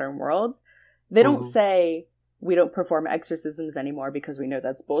in the modern world. They don't say, we don't perform exorcisms anymore because we know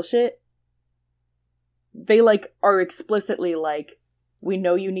that's bullshit. They, like, are explicitly like, we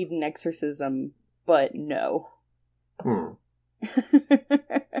know you need an exorcism, but no. So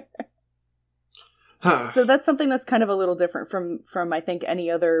that's something that's kind of a little different from I think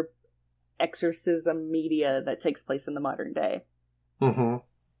any other exorcism media that takes place in the modern day.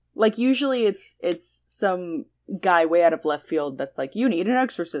 Like, usually it's some guy way out of left field that's like, you need an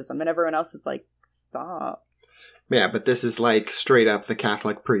exorcism, and everyone else is like, stop. Yeah, but this is like straight up the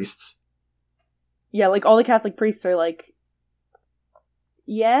Catholic priests. Yeah, like, all the Catholic priests are like,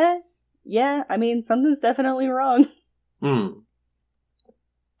 yeah, I mean, something's definitely wrong.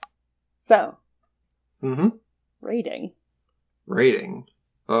 So, rating.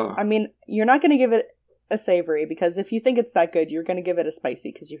 Oh. I mean, you're not going to give it a savory, because if you think it's that good, you're going to give it a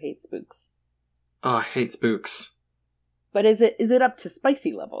spicy because you hate spooks. Oh, I hate spooks. But is it up to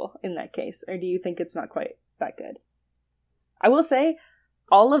spicy level in that case, or do you think it's not quite that good? I will say,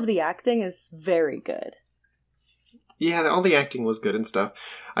 all of the acting is very good. Yeah, all the acting was good and stuff.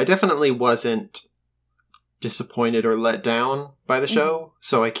 I definitely wasn't disappointed or let down by the show,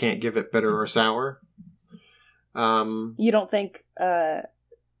 so I can't give it bitter or sour. You don't think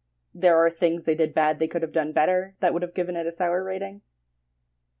there are things they did bad they could have done better that would have given it a sour rating?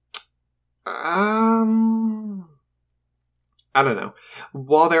 I don't know.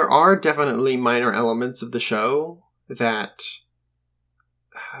 While there are definitely minor elements of the show that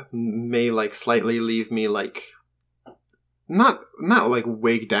may, like, slightly leave me, like, not like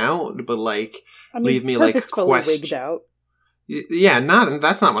wigged out, but like, I mean, leave me like wigged out. Yeah,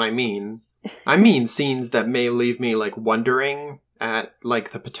 that's not what I mean. I mean scenes that may leave me, like, wondering at,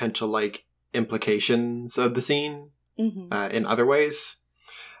 like, the potential, like, implications of the scene in other ways.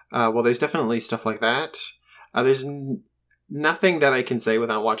 Well, there's definitely stuff like that. There's nothing that I can say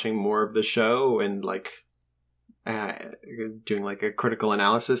without watching more of the show and, like, doing, like, a critical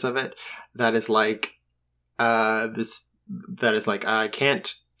analysis of it. That is like, I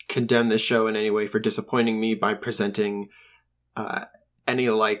can't condemn this show in any way for disappointing me by presenting any,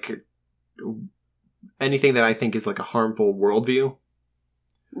 like, anything that I think is, like, a harmful worldview.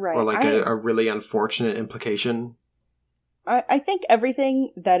 Right. Or, like, a really unfortunate implication. I think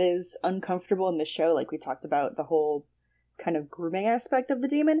everything that is uncomfortable in the show, like we talked about, the whole kind of grooming aspect of the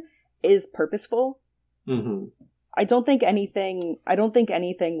demon, is purposeful. I don't think anything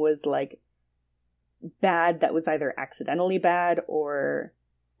was, like, bad that was either accidentally bad or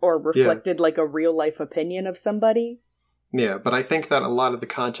reflected like a real life opinion of somebody. Yeah, but I think that a lot of the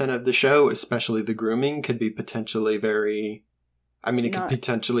content of the show, especially the grooming, could be potentially it could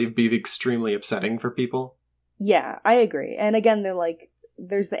potentially be extremely upsetting for people. Yeah, I agree. And again,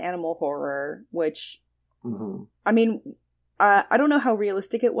 there's the animal horror, which, I mean, I don't know how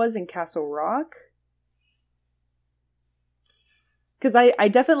realistic it was in Castle Rock. Because I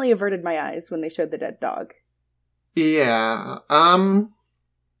definitely averted my eyes when they showed the dead dog. Yeah.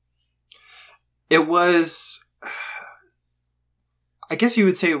 It was... I guess you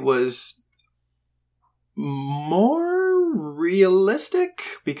would say it was more realistic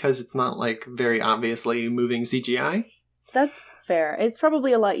because it's not, like, very obviously moving CGI. That's fair. It's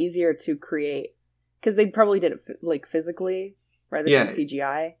probably a lot easier to create because they probably did it like physically rather than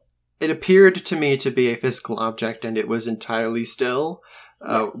CGI. It appeared to me to be a physical object, and it was entirely still,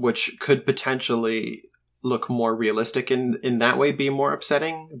 which could potentially look more realistic in that way, be more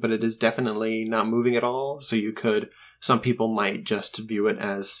upsetting, but it is definitely not moving at all. So some people might just view it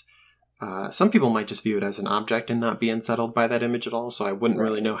as an object and not be unsettled by that image at all. So I wouldn't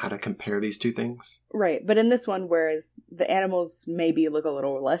really know how to compare these two things. Right. But in this one, whereas the animals maybe look a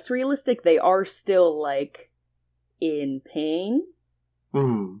little less realistic, they are still, like, in pain.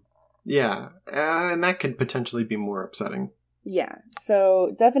 Yeah. And that could potentially be more upsetting. Yeah.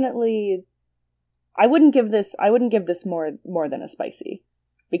 So definitely, I wouldn't give this more than a spicy.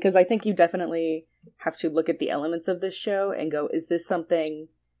 Because I think you definitely have to look at the elements of this show and go, is this something...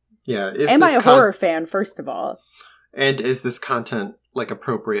 Yeah. Am I a horror fan, first of all? And is this content, like,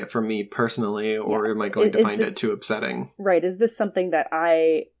 appropriate for me personally, or am I going to find it too upsetting? Right. Is this something that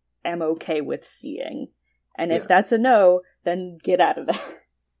I am okay with seeing? And if that's a no, then get out of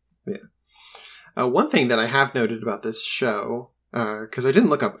there. Yeah. One thing that I have noted about this show, because I didn't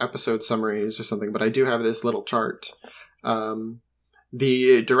look up episode summaries or something, but I do have this little chart.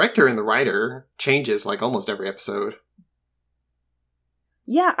 The director and the writer changes, like, almost every episode.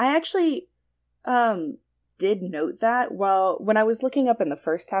 Yeah, I actually did note that when I was looking up in the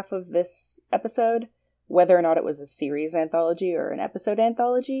first half of this episode whether or not it was a series anthology or an episode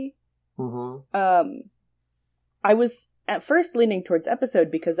anthology. Mm-hmm. I was at first leaning towards episode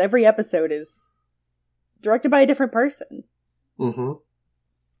because every episode is directed by a different person. Mm-hmm.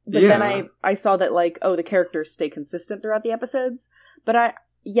 But then I saw that, like, oh, the characters stay consistent throughout the episodes. But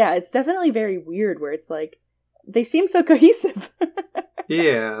it's definitely very weird where it's like, they seem so cohesive.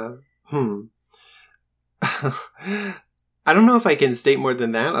 Yeah. I don't know if I can state more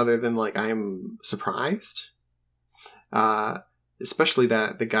than that, other than, like, I'm surprised. Especially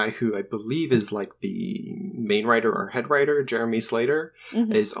that the guy who I believe is, like, the main writer or head writer, Jeremy Slater,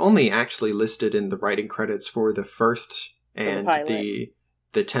 is only actually listed in the writing credits for the first and the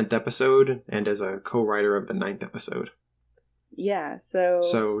 10th episode, and as a co-writer of the 9th episode. Yeah,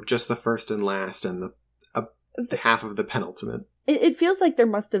 so just the first and last, and the half of the penultimate. It feels like there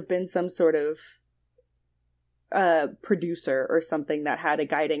must have been some sort of producer or something that had a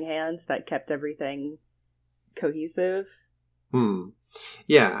guiding hand that kept everything cohesive.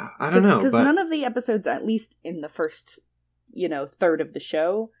 Yeah, I don't know. Because none of the episodes, at least in the first, third of the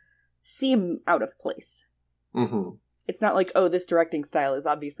show, seem out of place. Mm-hmm. It's not like, oh, this directing style is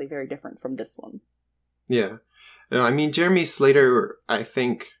obviously very different from this one. Yeah. I mean, Jeremy Slater, I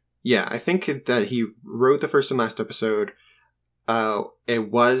think that he wrote the first and last episode.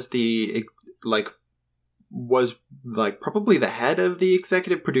 It was probably the head of the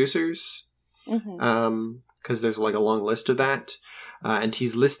executive producers. Mm-hmm. Because there's, like, a long list of that. And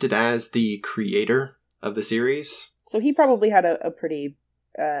he's listed as the creator of the series. So he probably had a pretty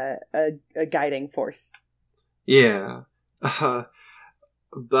a guiding force. Yeah.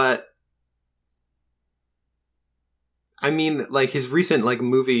 But I mean, like, his recent, like,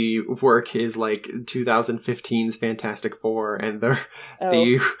 movie work is, like, 2015's Fantastic Four and the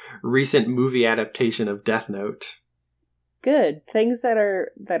recent movie adaptation of Death Note. Good. Things that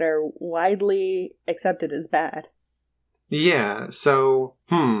are widely accepted as bad. Yeah, so,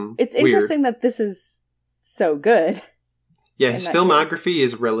 It's interesting that this is so good. Yeah, his filmography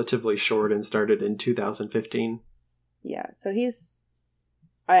is relatively short and started in 2015. Yeah, so he's...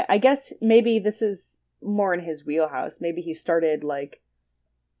 I guess maybe this is more in his wheelhouse. Maybe he started, like,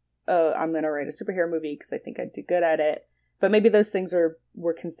 oh, I'm going to write a superhero movie because I think I'd do good at it. But maybe those things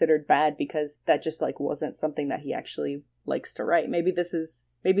were considered bad because that just, like, wasn't something that he actually likes to write. Maybe this is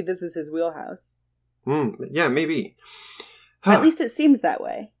his wheelhouse. Yeah, maybe. At least it seems that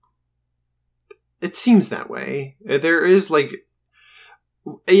way. It seems that way. There is, like...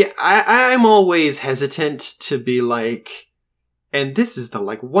 Yeah, I'm always hesitant to be like... And this is the,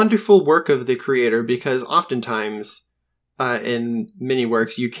 like, wonderful work of the creator, because oftentimes, in many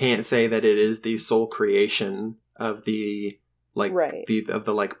works, you can't say that it is the sole creation of the, like, right. of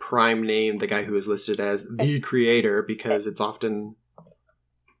the, like, prime name, the guy who is listed as the creator, because it's often...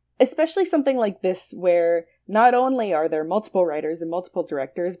 Especially something like this, where not only are there multiple writers and multiple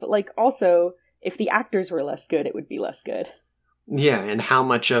directors, but, like, also, if the actors were less good, it would be less good. Yeah, and how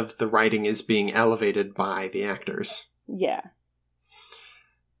much of the writing is being elevated by the actors. Yeah.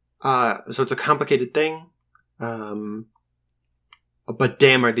 So it's a complicated thing. But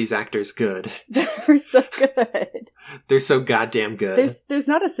damn, are these actors good. They're so good. They're so goddamn good. There's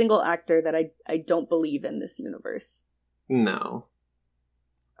not a single actor that I don't believe in this universe. No.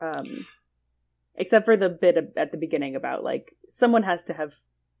 Except for the bit at the beginning about, like, someone has to have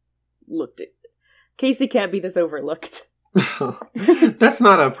looked at... Casey can't be this overlooked. That's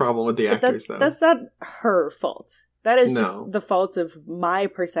not a problem with the actors, though. That's not her fault. That is just the fault of my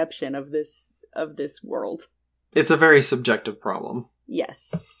perception of this world. It's a very subjective problem.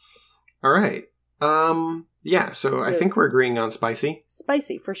 Yes. All right. Yeah, so I think we're agreeing on spicy.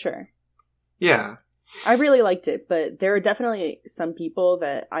 Spicy, for sure. Yeah. I really liked it, but there are definitely some people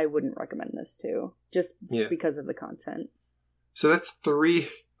that I wouldn't recommend this to, just because of the content. So that's 3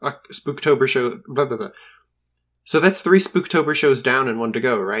 Spooktober shows... Blah, blah, blah. So that's 3 Spooktober shows down and 1 to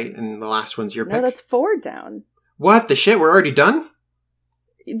go, right? And the last one's your pick? No, that's 4 down. What? The shit? We're already done?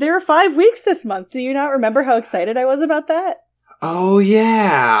 There are 5 weeks this month. Do you not remember how excited I was about that? Oh,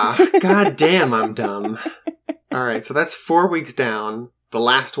 yeah. God damn, I'm dumb. All right, so that's 4 weeks down, the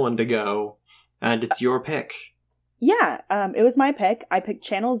last one to go, and it's your pick. Yeah, it was my pick. I picked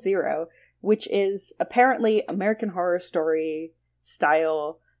Channel Zero, which is apparently American Horror Story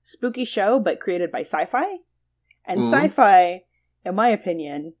style spooky show, but created by Sci-Fi. And Sci-Fi, in my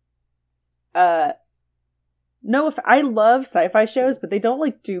opinion, I love sci-fi shows, but they don't,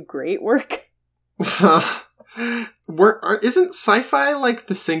 like, do great work. Isn't Sci-Fi, like,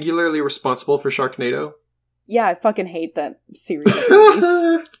 the singularly responsible for Sharknado? Yeah, I fucking hate that series of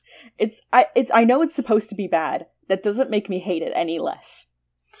movies. I know it's supposed to be bad. That doesn't make me hate it any less.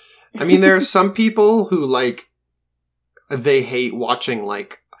 I mean, there are some people who, like, they hate watching,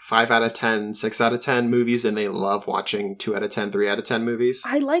 like, 5 out of 10, 6 out of 10 movies, and they love watching 2 out of 10, 3 out of 10 movies.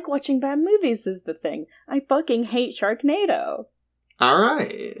 I like watching bad movies is the thing. I fucking hate Sharknado.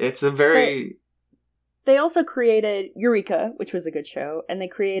 Alright. It's a very... They also created Eureka, which was a good show, and they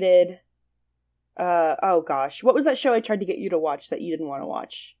created... oh gosh. What was that show I tried to get you to watch that you didn't want to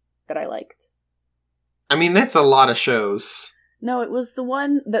watch that I liked? I mean, that's a lot of shows. No, it was the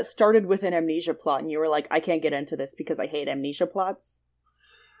one that started with an amnesia plot, and you were like, I can't get into this because I hate amnesia plots.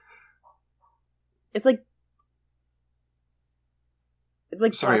 It's like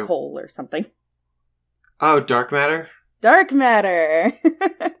Black Hole or something. Oh, Dark Matter? Dark Matter!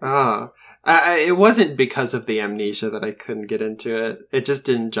 Oh. It wasn't because of the amnesia that I couldn't get into it. It just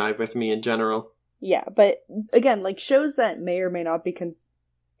didn't jive with me in general. Yeah, but again, like shows that may or may not be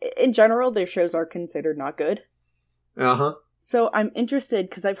in general, their shows are considered not good. Uh-huh. So I'm interested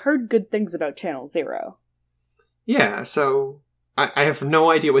because I've heard good things about Channel Zero. Yeah, so I have no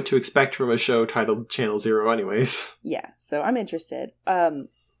idea what to expect from a show titled Channel Zero anyways. Yeah, so I'm interested. On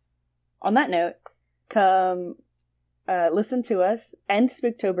that note, come listen to us end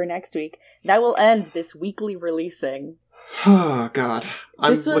Spooktober next week. That will end this weekly releasing. Oh, God.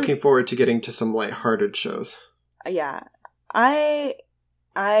 I'm looking forward to getting to some lighthearted shows. Yeah. I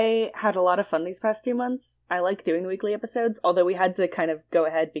had a lot of fun these past 2 months. I like doing the weekly episodes, although we had to kind of go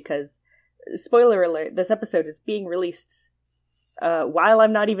ahead because, spoiler alert, this episode is being released while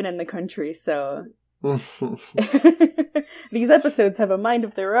I'm not even in the country, so these episodes have a mind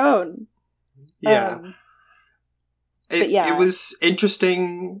of their own. Yeah. It was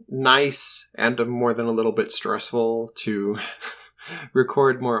interesting, nice, and more than a little bit stressful to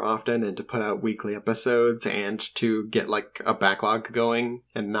record more often and to put out weekly episodes and to get like a backlog going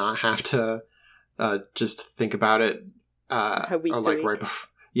and not have to just think about it week or to like week. right before.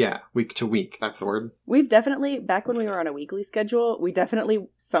 Yeah, week to week. That's the word. We've definitely, back when we were on a weekly schedule, we definitely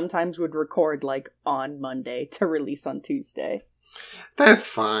sometimes would record like on Monday to release on Tuesday. That's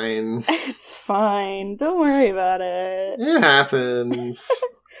fine. It's fine. Don't worry about it. It happens.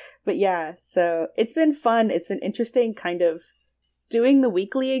 But yeah, so it's been fun. It's been interesting kind of doing the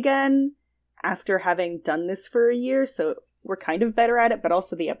weekly again after having done this for a year. So we're kind of better at it, but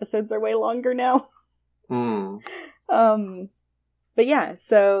also the episodes are way longer now. But yeah,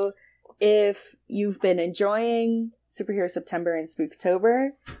 so if you've been enjoying Superhero September and Spooktober,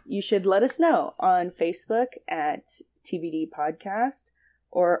 you should let us know on Facebook at TBD Podcast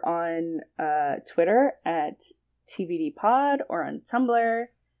or on Twitter at TBD Pod or on Tumblr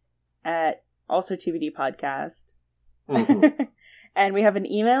at also TBD Podcast. Mm-hmm. And we have an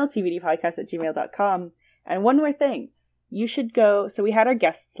email, tbdpodcast@gmail.com. And one more thing, you should go, so we had our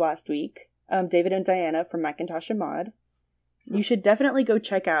guests last week, David and Diana from Macintosh and Mod. You should definitely go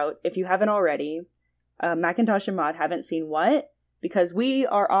check out, if you haven't already, Macintosh and Mod Haven't Seen What, because we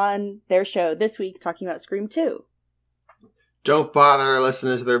are on their show this week talking about Scream 2. Don't bother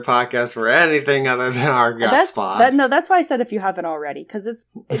listening to their podcast for anything other than our guest spot. No, that's why I said if you haven't already, because it's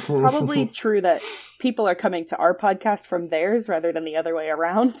probably true that people are coming to our podcast from theirs rather than the other way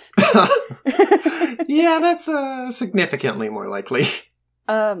around. Yeah, that's significantly more likely.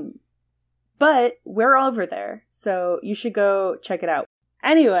 But we're over there, so you should go check it out.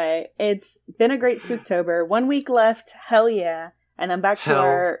 Anyway, it's been a great Spooktober. 1 week left, hell yeah. And then back to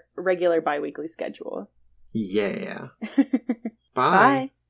our regular bi-weekly schedule. Yeah. Bye. Bye.